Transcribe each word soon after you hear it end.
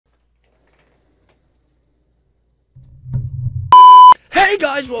Hey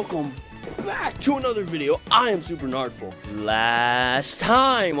guys, welcome back to another video. I am SuperNardful. Last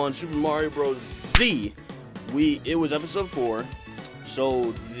time on Super Mario Bros. Z, it was episode 4.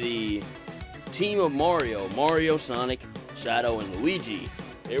 So the team of Mario, Sonic, Shadow, and Luigi,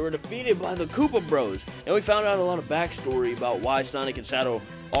 they were defeated by the Koopa Bros. And we found out a lot of backstory about why Sonic and Shadow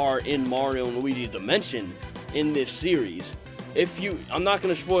are in Mario and Luigi's dimension in this series. I'm not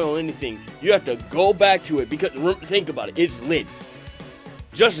going to spoil anything. You have to go back to it because, think about it, it's lit.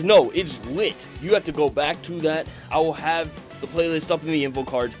 Just know, it's lit. You have to go back to that. I will have the playlist up in the info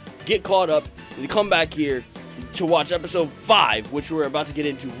cards. Get caught up and come back here to watch episode 5, which we're about to get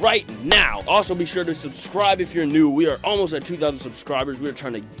into right now. Also, be sure to subscribe if you're new. We are almost at 2,000 subscribers. We're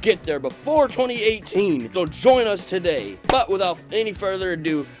trying to get there before 2018. So join us today. But without any further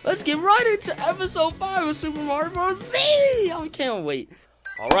ado, let's get right into episode 5 of Super Mario Bros. Z. I can't wait.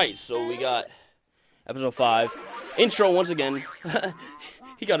 Alright, so we got episode 5. Intro once again.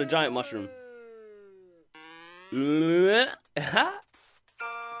 He got a giant mushroom.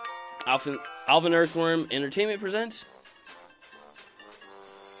 Alvin Earthworm Entertainment presents.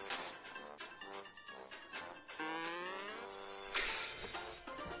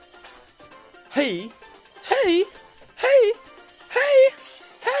 Hey.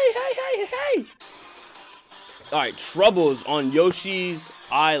 Alright, troubles on Yoshi's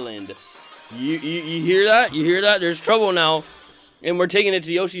Island. You hear that? You hear that? There's trouble now. And we're taking it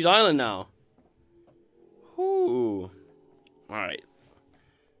to Yoshi's Island now. Ooh. Alright.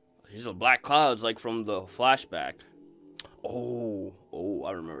 These are black clouds like from the flashback. Oh,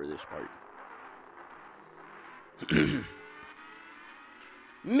 I remember this part.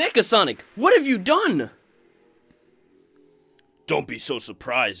 Mecha Sonic, what have you done? Don't be so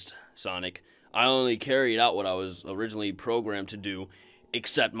surprised, Sonic. I only carried out what I was originally programmed to do,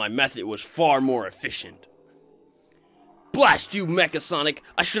 except my method was far more efficient. Blast you, Mecha Sonic!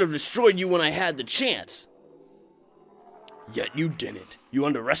 I should have destroyed you when I had the chance. Yet you didn't. You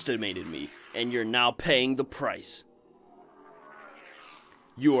underestimated me, and you're now paying the price.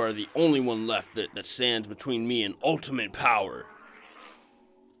 You are the only one left that stands between me and ultimate power.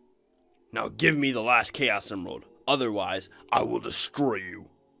 Now give me the last Chaos Emerald. Otherwise, I will destroy you.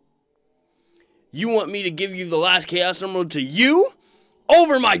 You want me to give you the last Chaos Emerald to you?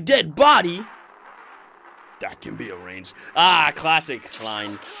 Over my dead body? That can be arranged. Ah, classic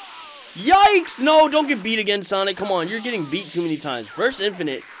line. Yikes! No, don't get beat again, Sonic. Come on, you're getting beat too many times. First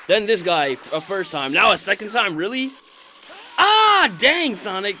Infinite, then this guy a first time, now a second time, really? Ah, dang,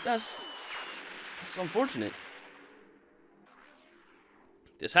 Sonic. That's unfortunate.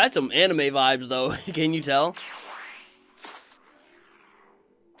 This had some anime vibes, though. Can you tell?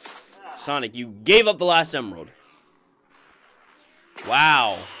 Sonic, you gave up the last emerald.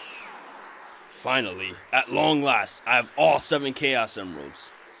 Wow. Finally, at long last, I have all 7 Chaos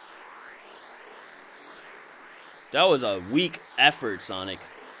Emeralds. That was a weak effort, Sonic.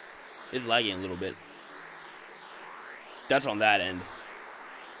 It's lagging a little bit. That's on that end.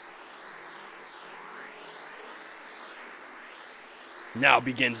 Now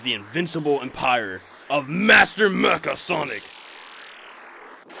begins the invincible empire of Master Mecha Sonic.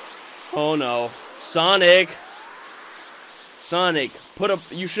 Oh no. Sonic! Sonic,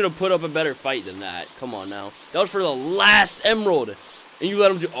 you should have put up a better fight than that. Come on now. That was for the last emerald. And you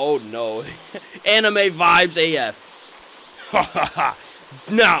let him do, oh no. Anime vibes AF. Ha ha ha.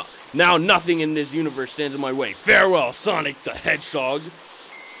 Now nothing in this universe stands in my way. Farewell, Sonic the Hedgehog.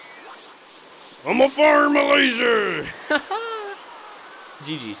 I'm a fire my laser.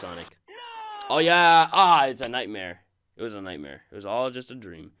 GG, Sonic. Oh yeah, it's a nightmare. It was a nightmare. It was all just a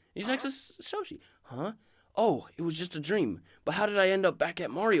dream. He's next to Yoshi. Huh? Oh, it was just a dream. But how did I end up back at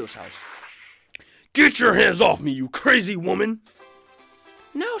Mario's house? Get your hands off me, you crazy woman!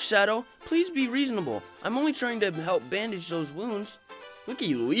 Now, Shadow, please be reasonable. I'm only trying to help bandage those wounds. Look at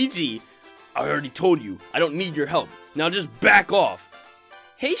you, Luigi. I already told you, I don't need your help. Now just back off.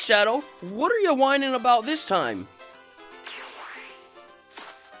 Hey, Shadow, what are you whining about this time?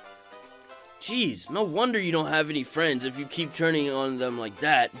 Jeez, no wonder you don't have any friends if you keep turning on them like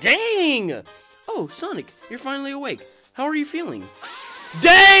that. Dang! Oh, Sonic, you're finally awake. How are you feeling?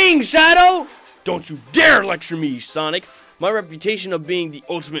 Dang, Shadow! Don't you dare lecture me, Sonic. My reputation of being the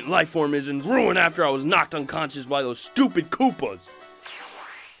ultimate life form is in ruin after I was knocked unconscious by those stupid Koopas.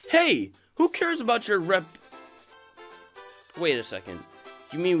 Hey, who cares about your rep... Wait a second.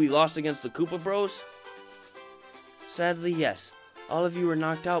 You mean we lost against the Koopa Bros? Sadly, yes. All of you were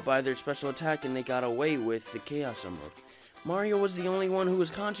knocked out by their special attack and they got away with the Chaos Emerald. Mario was the only one who was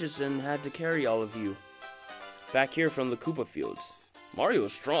conscious and had to carry all of you back here from the Koopa fields.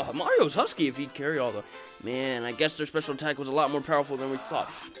 Mario's strong. Mario's husky if he'd carry all the... Man, I guess their special attack was a lot more powerful than we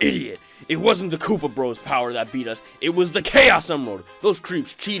thought. Idiot! It wasn't the Koopa Bros' power that beat us. It was the Chaos Emerald. Those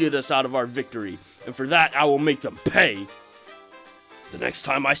creeps cheated us out of our victory. And for that, I will make them pay. The next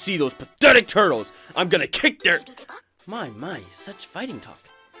time I see those pathetic turtles, I'm gonna kick their... My, such fighting talk.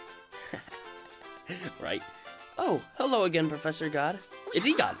 Right? Oh, hello again, Professor God. Is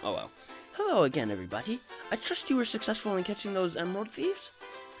he God? Oh, well. Hello again, everybody. I trust you were successful in catching those emerald thieves?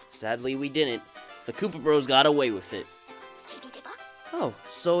 Sadly, we didn't. The Koopa Bros got away with it. Oh,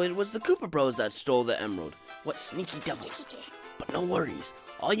 so it was the Koopa Bros that stole the emerald. What sneaky devils. But no worries.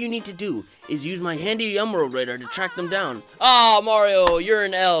 All you need to do is use my handy emerald radar to track them down. Ah, Mario, you're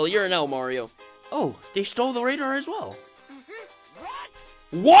an L. You're an L, Mario. Oh, they stole the radar as well.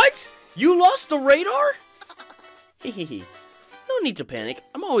 What? You lost the radar? Hehehe. No need to panic.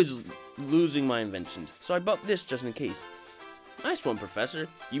 I'm always losing my inventions, so I bought this just in case. Nice one, Professor.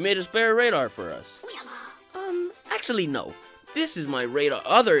 You made a spare radar for us. Actually, no. This is my radar,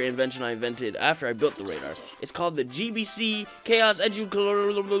 other invention I invented after I built the radar. It's called the GBC Chaos The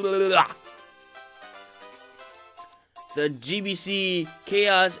GBC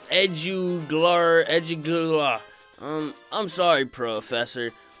Chaos Eduglar. I'm sorry,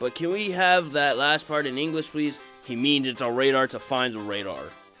 Professor, but can we have that last part in English, please? He means it's a radar to find the radar.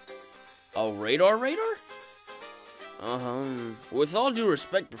 A radar? With all due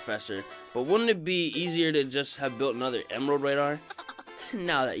respect, Professor, but wouldn't it be easier to just have built another emerald radar?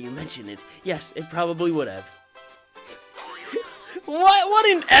 Now that you mention it, yes, it probably would have. What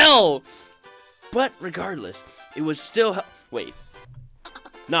an L! But regardless, it was still wait.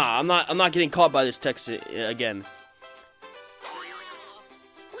 Nah, I'm not getting caught by this text again.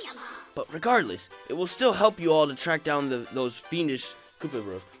 But regardless, it will still help you all to track down those fiendish Koopa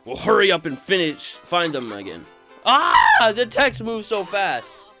Bros. Well, hurry up and find them again. Ah! The text moves so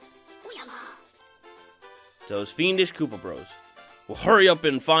fast. Those fiendish Koopa Bros. Well, hurry up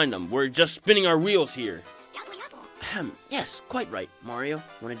and find them. We're just spinning our wheels here. Yes, quite right, Mario.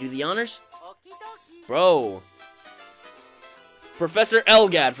 Want to do the honors? Bro. Professor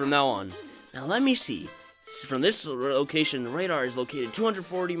Elgad from now on. Now let me see. From this location, the radar is located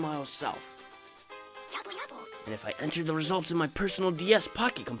 240 miles south. And if I enter the results in my personal DS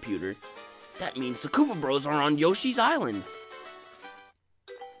pocket computer, that means the Koopa Bros are on Yoshi's Island.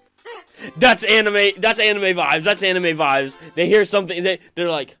 That's anime vibes. That's anime vibes. They hear something, they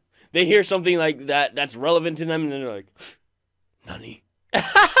hear something like that's relevant to them, and they're like, Nani?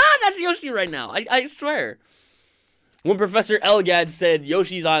 That's Yoshi right now. I swear. When Professor Elgad said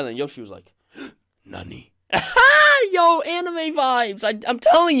Yoshi's Island, Yoshi was like, Nani? Yo, anime vibes. I'm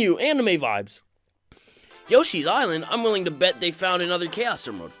telling you, anime vibes. Yoshi's Island, I'm willing to bet they found another Chaos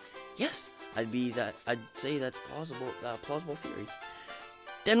Emerald. Yes, I'd say that's plausible theory.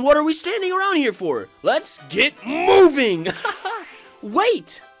 Then what are we standing around here for? Let's get moving!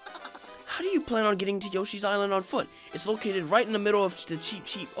 Wait! How do you plan on getting to Yoshi's Island on foot? It's located right in the middle of the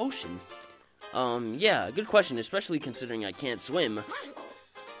Cheep Ocean. Yeah, good question, especially considering I can't swim.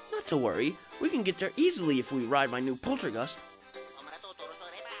 Not to worry, we can get there easily if we ride my new Poltergust.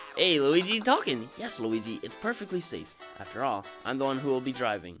 Hey, Luigi, talking. Yes, Luigi, it's perfectly safe. After all, I'm the one who will be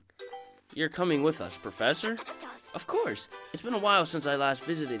driving. You're coming with us, Professor? Of course. It's been a while since I last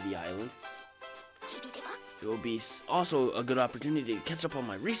visited the island. It will be also a good opportunity to catch up on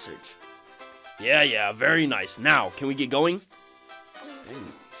my research. Yeah, very nice. Now, can we get going?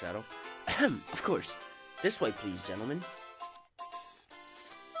 Shadow. Ahem, of course. This way, please, gentlemen.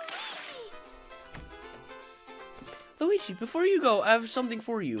 Luigi, before you go, I have something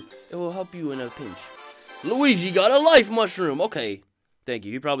for you. It will help you in a pinch. Luigi got a life mushroom. Okay. Thank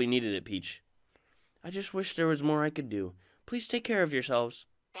you. You probably needed it, Peach. I just wish there was more I could do. Please take care of yourselves.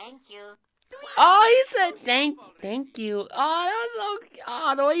 Thank you. Oh, he said thank you. Oh, that was so...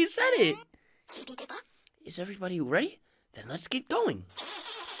 Oh, the way you said it. Is everybody ready? Then let's get going.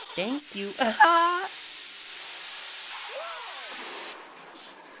 Thank you.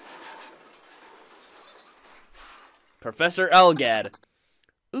 Professor Elgad.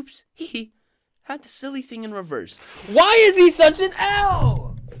 Oops, hee. Had the silly thing in reverse. Why is he such an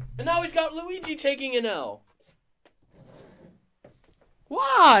L? And now he's got Luigi taking an L.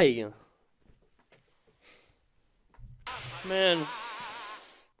 Why? Man.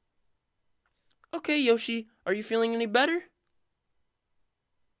 Okay, Yoshi, are you feeling any better?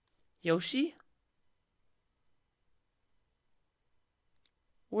 Yoshi?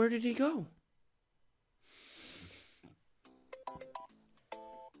 Where did he go?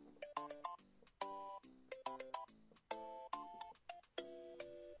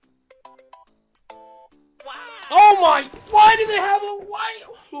 Oh my! Why do they have a... Why?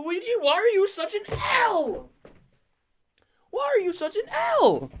 Luigi, why are you such an L? Why are you such an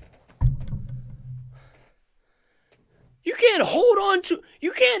L? You can't hold on to...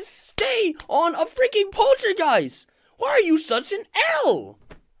 You can't stay on a freaking poltergeist. Why are you such an L?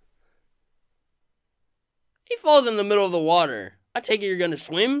 He falls in the middle of the water. I take it you're gonna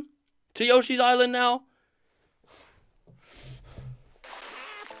swim to Yoshi's Island now?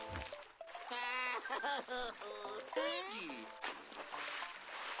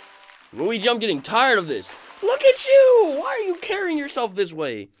 Luigi, I'm getting tired of this. Look at you! Why are you carrying yourself this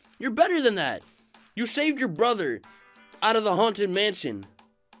way? You're better than that. You saved your brother out of the haunted mansion.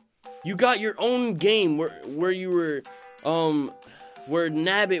 You got your own game where you were, where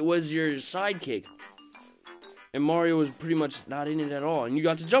Nabbit was your sidekick. And Mario was pretty much not in it at all. And you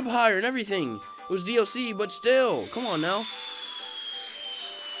got to jump higher and everything. It was DLC, but still. Come on now.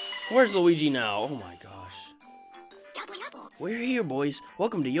 Where's Luigi now? Oh my gosh. We're here, boys.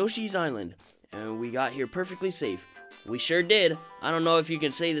 Welcome to Yoshi's Island. And we got here perfectly safe. We sure did. I don't know if you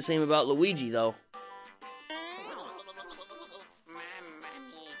can say the same about Luigi, though.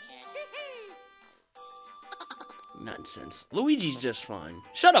 Nonsense. Luigi's just fine.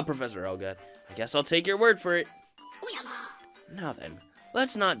 Shut up, Professor Elgad. I guess I'll take your word for it. Now then,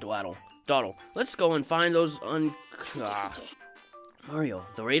 let's not dawdle. Let's go and find those Mario,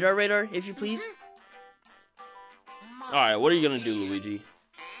 the radar, if you please. Alright, what are you gonna do, Luigi?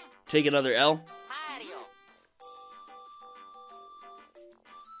 Take another L?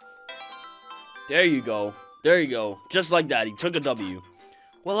 There you go. There you go. Just like that, he took a W.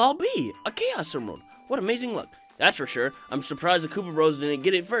 Well, I'll be a Chaos Emerald. What amazing luck. That's for sure. I'm surprised the Koopa Bros didn't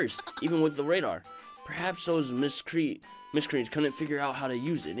get it first, even with the radar. Perhaps those miscreants couldn't figure out how to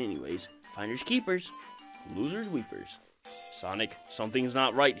use it anyways. Finders keepers. Losers weepers. Sonic, something's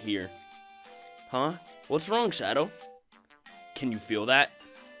not right here. Huh? What's wrong, Shadow? Can you feel that?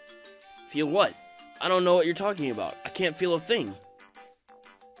 Feel what? I don't know what you're talking about. I can't feel a thing.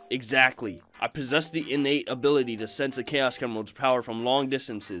 Exactly. I possess the innate ability to sense a Chaos Emerald's power from long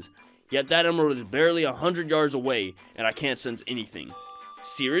distances. Yet that emerald is barely 100 yards away, and I can't sense anything.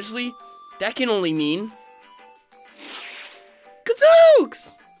 Seriously? That can only mean...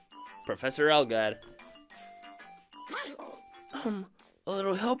 Kazooks! Professor Elgad. A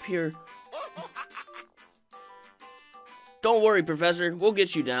little help here. Don't worry, Professor. We'll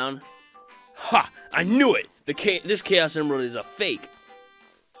get you down. Ha! I knew it! This Chaos Emerald is a fake.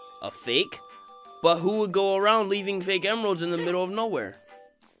 A fake? But who would go around leaving fake emeralds in the middle of nowhere?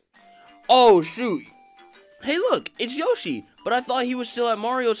 Oh, shoot. Hey, look, it's Yoshi. But I thought he was still at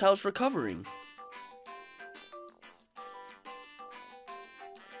Mario's house recovering.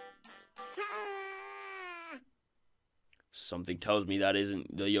 Something tells me that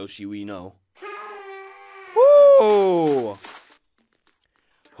isn't the Yoshi we know. Woo!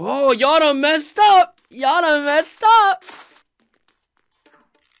 Oh, y'all done messed up. Y'all done messed up.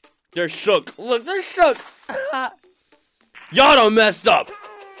 They're shook. Look, they're shook. Y'all done messed up.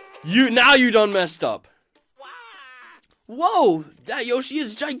 Now you done messed up. Whoa, that Yoshi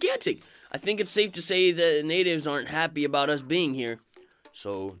is gigantic. I think it's safe to say that natives aren't happy about us being here.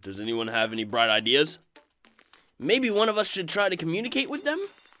 So, does anyone have any bright ideas? Maybe one of us should try to communicate with them?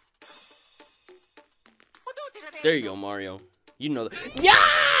 There you go, Mario. You know that. Yeah!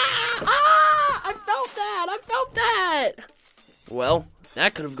 Ah! I felt that! I felt that! Well,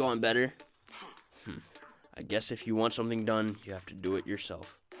 that could have gone better. I guess if you want something done, you have to do it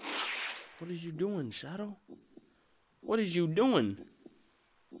yourself. What is you doing, Shadow? What is you doing?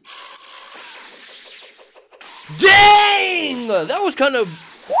 Dang! That was kind of...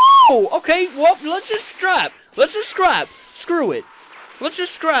 Whoa! Okay, well, let's just scrap. Let's just scrap. Screw it. Let's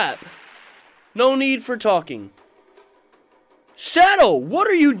just scrap. No need for talking. Shadow, what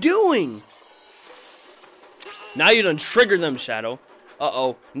are you doing? Now you done trigger them, Shadow.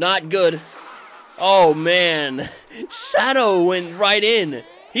 Uh-oh, not good. Oh, man. Shadow went right in.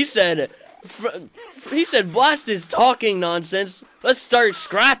 He said, blast his talking nonsense. Let's start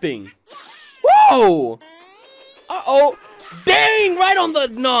scrapping. Whoa! Uh-oh. Dang, right on the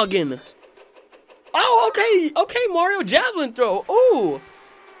noggin. Oh, okay. Okay, Mario, javelin throw. Ooh.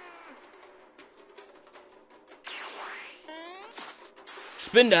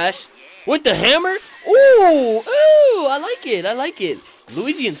 Spin dash with the hammer. Ooh, ooh, I like it. I like it.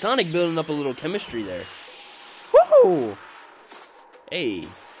 Luigi and Sonic building up a little chemistry there. Woo! Hey.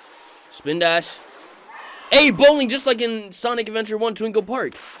 Spin dash. Hey, bowling just like in Sonic Adventure 1 Twinkle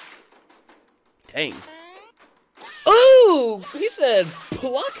Park. Dang. Ooh! He said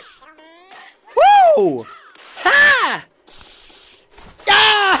pluck. Woo! Ha!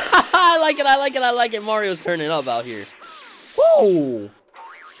 Ah! I like it, I like it, I like it. Mario's turning up out here. Whoa!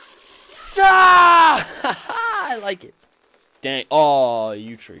 Ah! I like it. Dang. Oh,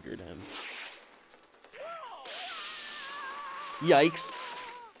 you triggered him. Yikes.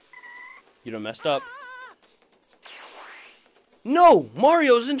 You done messed up. No!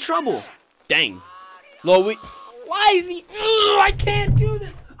 Mario's in trouble! Dang. Luigi. Why is he... Ugh, I can't do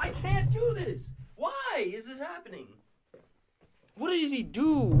this! I can't do this! Why is this happening? What does he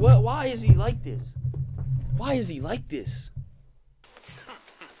do? Why is he like this? Why is he like this?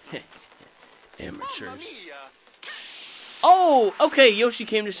 Amateurs. Oh, okay, Yoshi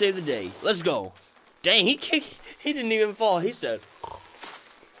came to save the day. Let's go. Dang, he didn't even fall. He said,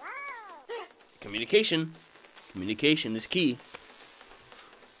 communication. Communication is key.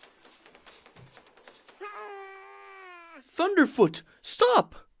 Thunderfoot,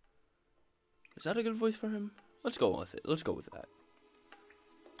 stop! Is that a good voice for him? Let's go with it. Let's go with that.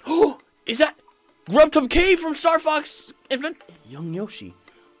 Oh, is that Grubtub Cave from Star Fox Advent? Young Yoshi,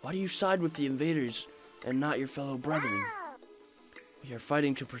 why do you side with the invaders and not your fellow brethren? We are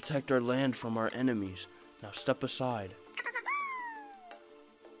fighting to protect our land from our enemies. Now step aside.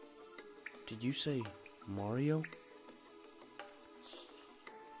 Did you say Mario?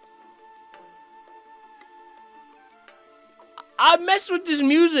 I messed with this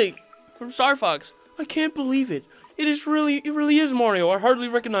music from Star Fox. I can't believe it. It really is Mario. I hardly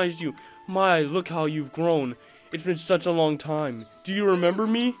recognized you. My, look how you've grown. It's been such a long time. Do you remember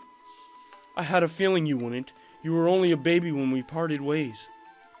me? I had a feeling you wouldn't. You were only a baby when we parted ways.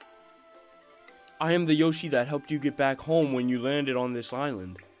 I am the Yoshi that helped you get back home when you landed on this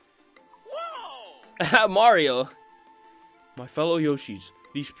island. Whoa! Mario! My fellow Yoshis,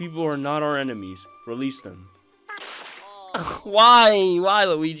 these people are not our enemies. Release them. Why? Why,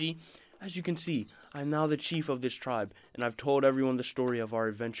 Luigi? As you can see, I am now the chief of this tribe, and I've told everyone the story of our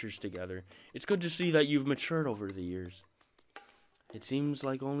adventures together. It's good to see that you've matured over the years. It seems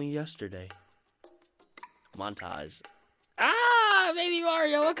like only yesterday. Montage. Ah, baby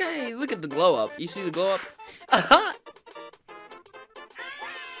Mario, okay. Look at the glow up. You see the glow up?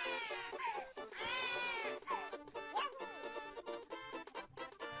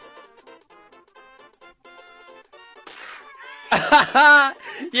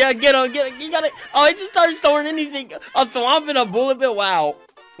 Yeah, get him, you got it. Oh, he just started throwing anything. A thwomp and a bullet bill. Wow.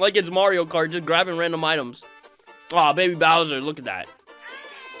 Like it's Mario Kart, just grabbing random items. Oh, baby Bowser, look at that.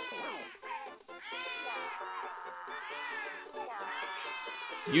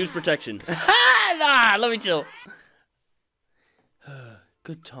 Use protection. Nah, let me chill.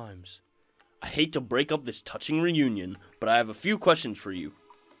 Good times. I hate to break up this touching reunion, but I have a few questions for you.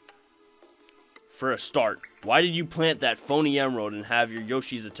 For a start, why did you plant that phony emerald and have your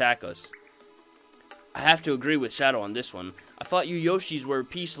Yoshis attack us? I have to agree with Shadow on this one. I thought you Yoshis were a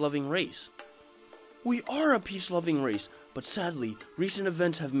peace-loving race. We are a peace-loving race, but sadly, recent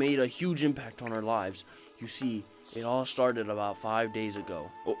events have made a huge impact on our lives. You see, it all started about 5 days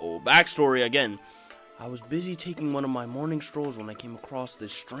ago. Backstory again. I was busy taking one of my morning strolls when I came across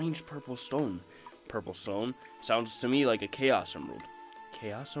this strange purple stone. Purple stone? Sounds to me like a Chaos Emerald.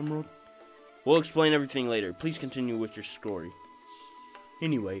 Chaos Emerald? We'll explain everything later. Please continue with your story.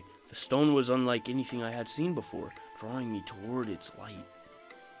 Anyway, the stone was unlike anything I had seen before, drawing me toward its light.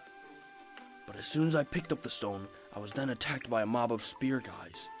 But as soon as I picked up the stone, I was then attacked by a mob of spear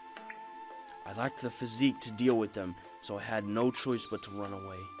guys. I lacked the physique to deal with them, so I had no choice but to run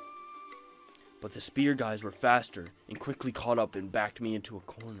away. But the spear guys were faster and quickly caught up and backed me into a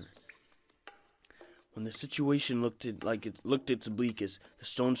corner. When the situation looked its bleakest, the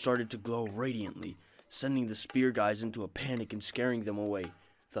stone started to glow radiantly, sending the spear guys into a panic and scaring them away,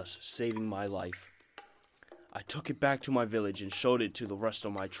 thus saving my life. I took it back to my village and showed it to the rest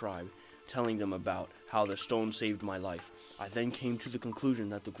of my tribe, telling them about how the stone saved my life. I then came to the conclusion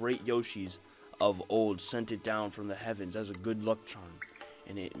that the great Yoshis of old sent it down from the heavens as a good luck charm,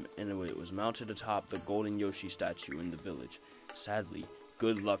 and it was mounted atop the golden Yoshi statue in the village. Sadly,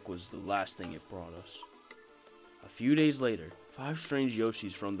 good luck was the last thing it brought us. A few days later, 5 strange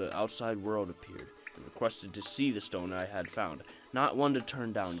Yoshis from the outside world appeared and requested to see the stone I had found. Not one to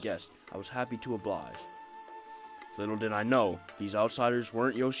turn down guests, I was happy to oblige. Little did I know, these outsiders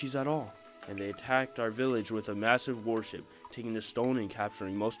weren't Yoshis at all, and they attacked our village with a massive warship, taking the stone and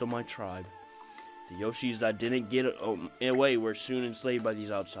capturing most of my tribe. The Yoshis that didn't get away were soon enslaved by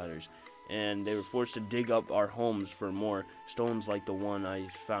these outsiders, and they were forced to dig up our homes for more stones like the one I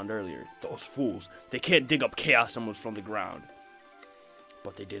found earlier. Those fools, they can't dig up Chaos Emeralds from the ground.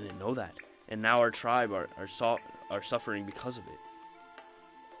 But they didn't know that, and now our tribe are suffering because of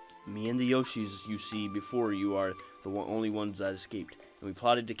it. Me and the Yoshis you see before you are the only ones that escaped, and we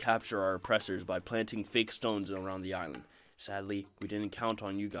plotted to capture our oppressors by planting fake stones around the island. Sadly, we didn't count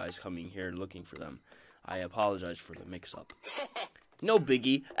on you guys coming here looking for them. I apologize for the mix-up. No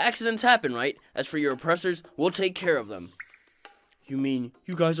biggie. Accidents happen, right? As for your oppressors, we'll take care of them. You mean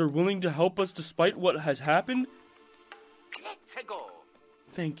you guys are willing to help us despite what has happened? Let's go.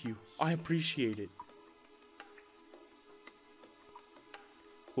 Thank you. I appreciate it.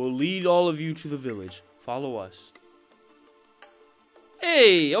 We'll lead all of you to the village. Follow us.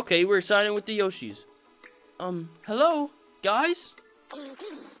 Hey, okay, we're signing with the Yoshis. Hello, guys?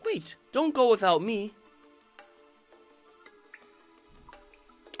 Wait, don't go without me.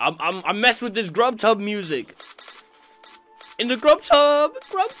 I'm messing with this grub tub music. In the grub tub!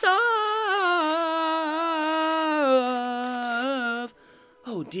 Grub tub!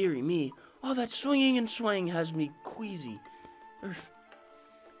 Oh, dearie me. All that swinging and swaying has me queasy.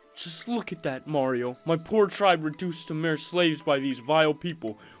 Just look at that, Mario. My poor tribe reduced to mere slaves by these vile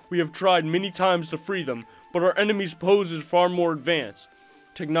people. We have tried many times to free them, but our enemy's pose is far more advanced.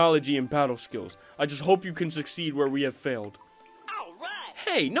 Technology and battle skills. I just hope you can succeed where we have failed. All right.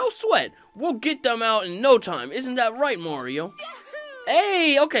 Hey, no sweat. We'll get them out in no time. Isn't that right, Mario?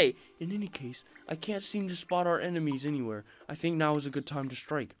 Hey, okay. In any case, I can't seem to spot our enemies anywhere. I think now is a good time to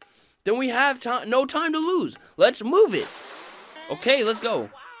strike. Then we have no time to lose. Let's move it. Okay, let's go.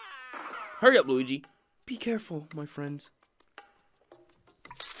 Hurry up, Luigi. Be careful, my friends.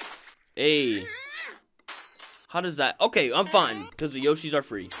 Hey. How does that... Okay, I'm fine, because the Yoshis are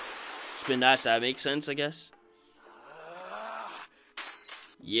free. Spin dash, that makes sense, I guess.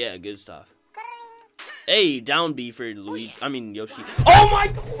 Yeah, good stuff. Hey, down B for Luigi. I mean, Yoshi. Oh my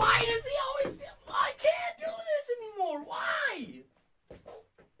God, why does he always... I can't do this anymore. Why?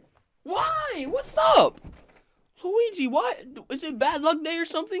 Why? What's up? Luigi, what? Is it bad luck day or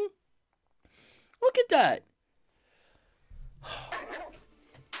something? Look at that.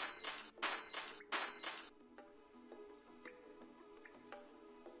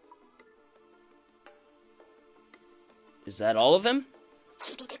 Is that all of them?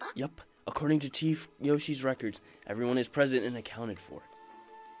 Yup. According to Chief Yoshi's records, everyone is present and accounted for.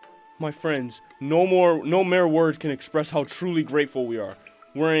 My friends, no mere words can express how truly grateful we are.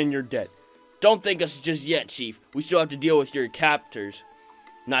 We're in your debt. Don't thank us just yet, Chief. We still have to deal with your captors.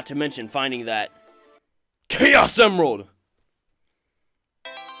 Not to mention finding that Chaos Emerald!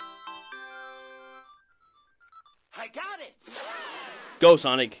 I got it! Go,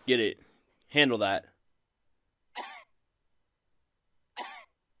 Sonic. Get it. Handle that.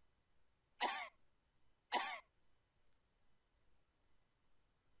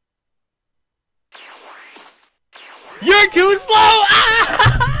 You're too slow!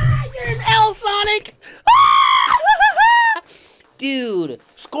 Ah! You're an L, Sonic! Ah! Dude,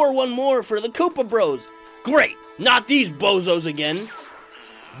 score one more for the Koopa Bros. Great! Not these bozos again.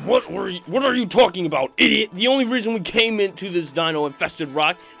 What are you talking about, idiot? The only reason we came into this dino-infested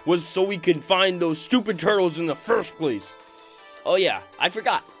rock was so we could find those stupid turtles in the first place. Oh yeah, I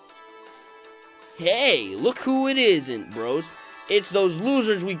forgot. Hey, look who it isn't, bros. It's those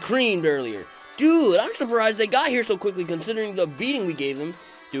losers we creamed earlier. Dude, I'm surprised they got here so quickly considering the beating we gave them.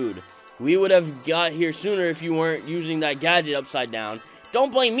 Dude, we would have got here sooner if you weren't using that gadget upside down.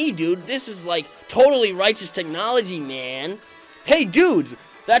 Don't blame me, dude. This is like totally righteous technology, man. Hey, dudes,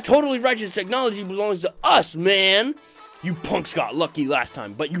 that totally righteous technology belongs to us, man. You punks got lucky last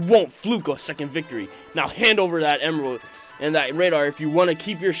time, but you won't fluke a second victory. Now hand over that emerald and that radar if you want to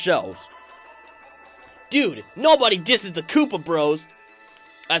keep your shells. Dude, nobody disses the Koopa Bros.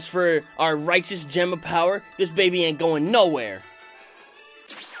 As for our righteous gem of power, this baby ain't going nowhere.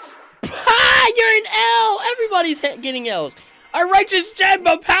 Ha! You're an L! Everybody's getting L's. Our righteous gem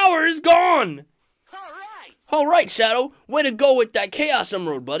of power is gone! Alright, Shadow. Way to go with that Chaos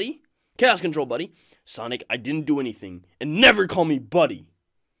Emerald, buddy. Chaos Control, buddy. Sonic, I didn't do anything. And never call me buddy.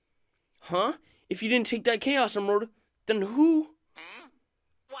 Huh? If you didn't take that Chaos Emerald, then who?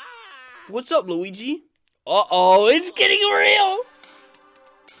 What's up, Luigi? Uh-oh, it's getting real!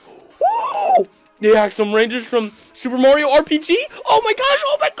 Woo! The Axum Rangers from Super Mario RPG? Oh my gosh,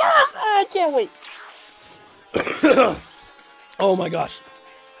 oh my gosh! I can't wait. Oh my gosh.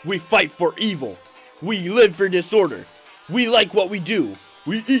 We fight for evil. We live for disorder. We like what we do.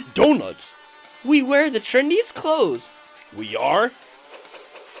 We eat donuts. We wear the trendiest clothes. We are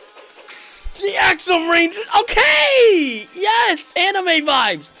the Axum Rangers. Okay! Yes! Anime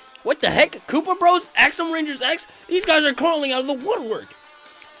vibes. What the heck? Koopa Bros? Axum Rangers X? These guys are crawling out of the woodwork.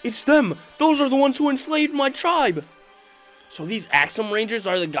 It's them. Those are the ones who enslaved my tribe. So these Axum Rangers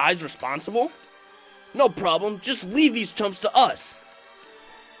are the guys responsible? No problem. Just leave these chumps to us.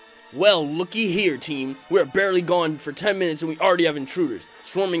 Well, looky here, team. We're barely gone for 10 minutes and we already have intruders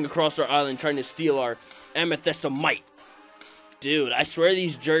swarming across our island trying to steal our amethystamite. Dude, I swear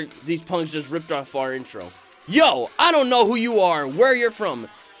these punks just ripped off our intro. Yo, I don't know who you are, where you're from,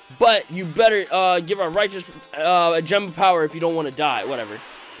 but you better give our righteous a gem of power if you don't want to die. Whatever.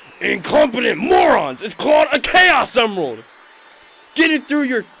 Incompetent morons! It's called a Chaos Emerald! Get it through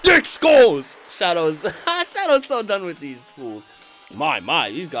your thick skulls! Shadow's so done with these fools. My,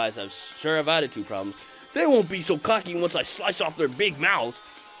 these guys sure have attitude problems. They won't be so cocky once I slice off their big mouths.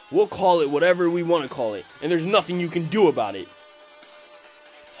 We'll call it whatever we want to call it, and there's nothing you can do about it.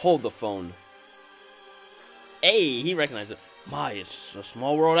 Hold the phone. Hey, he recognized it. My, it's a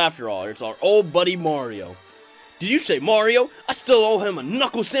small world after all. It's our old buddy Mario. Did you say Mario? I still owe him a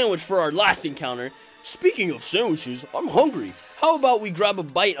knuckle sandwich for our last encounter. Speaking of sandwiches, I'm hungry. How about we grab a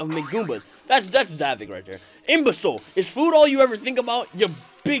bite of McGoombas? That's Zavik right there. Imbecile, is food all you ever think about, you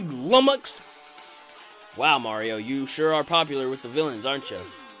big lummox? Wow, Mario, you sure are popular with the villains, aren't you?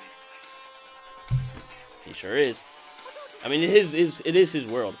 He sure is. I mean, it is his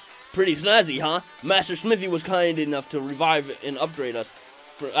world. Pretty snazzy, huh? Master Smithy was kind enough to revive and upgrade us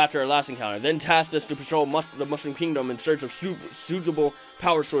after our last encounter, then tasked us to patrol the Mushroom Kingdom in search of suitable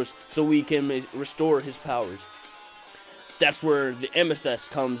power source so we can restore his powers. That's where the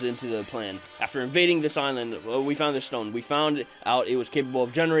amethyst comes into the plan. After invading this island, we found this stone. We found out it was capable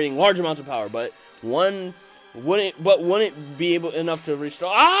of generating large amounts of power, but wouldn't be enough to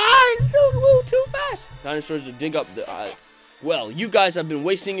restore. It's a little too fast. Dinosaurs to dig up the. Well, you guys have been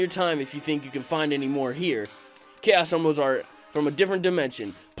wasting your time if you think you can find any more here. Chaos Emeralds are from a different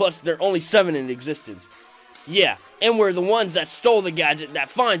dimension. Plus, there are only 7 in existence. Yeah, and we're the ones that stole the gadget that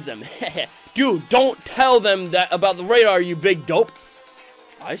finds them. Dude, don't tell them that about the radar, you big dope.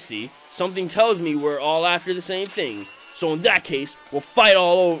 I see. Something tells me we're all after the same thing. So in that case, we'll fight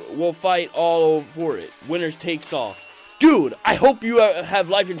all over for it. Winners takes all. Dude, I hope you have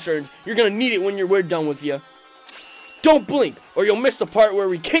life insurance. You're gonna need it when we're done with you. Don't blink, or you'll miss the part where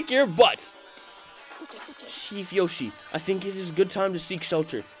we kick your butts. Chief Yoshi, I think it is a good time to seek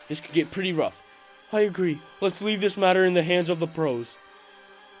shelter. This could get pretty rough. I agree. Let's leave this matter in the hands of the pros.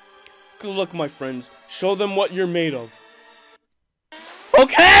 Good luck, my friends. Show them what you're made of.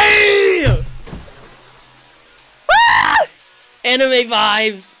 Okay! Ah! Anime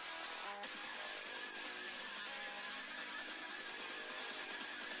vibes.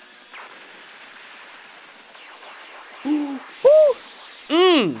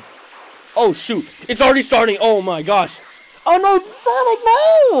 Oh shoot, it's already starting. Oh my gosh. Oh no, Sonic,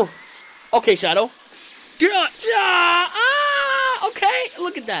 no! Okay, Shadow. Okay,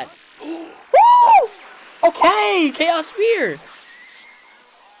 look at that. Woo! Okay, Chaos Spear.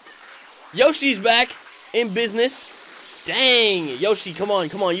 Yoshi's back in business. Dang, Yoshi, come on,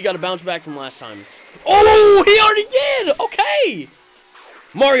 you gotta bounce back from last time. Oh, he already did. Okay.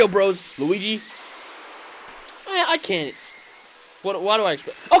 Mario Bros, Luigi. I can't. Why do I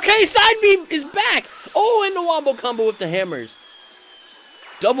expect? Okay, Side Beam is back. Oh, and the wombo combo with the hammers.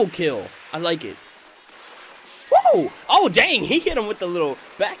 Double kill. I like it. Whoa! Oh, dang, he hit him with the little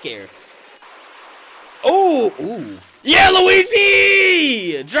back air. Oh, ooh. Yeah,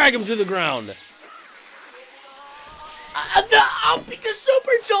 Luigi! Drag him to the ground. The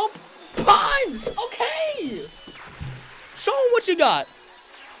super jump puns. Okay. Show him what you got.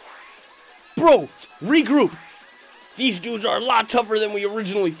 Bro, regroup. These dudes are a lot tougher than we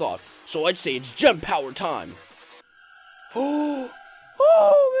originally thought, so I'd say it's gem power time. Oh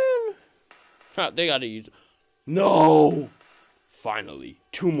man. They gotta use. No! Finally,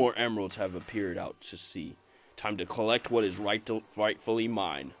 2 more emeralds have appeared out to sea. Time to collect what is rightfully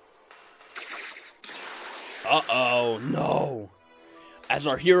mine. Uh-oh, no. As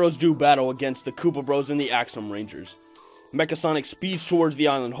our heroes do battle against the Koopa Bros and the Axum Rangers, Mechasonic speeds towards the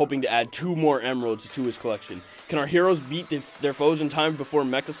island, hoping to add 2 more emeralds to his collection. Can our heroes beat their foes in time before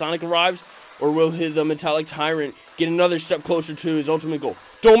Mechasonic arrives? Or will the Metallic Tyrant get another step closer to his ultimate goal?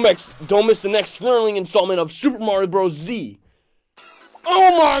 Don't miss the next thrilling installment of Super Mario Bros. Z.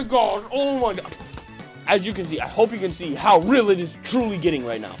 Oh my god, oh my god. As you can see, I hope you can see how real it is truly getting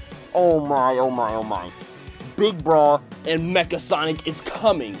right now. Oh my, oh my, oh my. Big Bra and Mechasonic is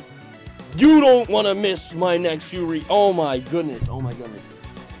coming. You don't want to miss my next few oh my goodness, oh my goodness.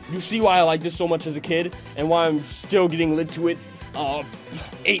 You see why I like this so much as a kid, and why I'm still getting lit to it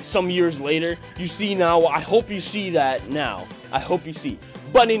 8 some years later. You see now, I hope you see that now. I hope you see.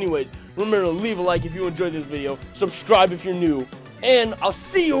 But anyways, remember to leave a like if you enjoyed this video, subscribe if you're new, and I'll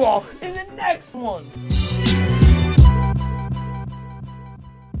see you all in the next one.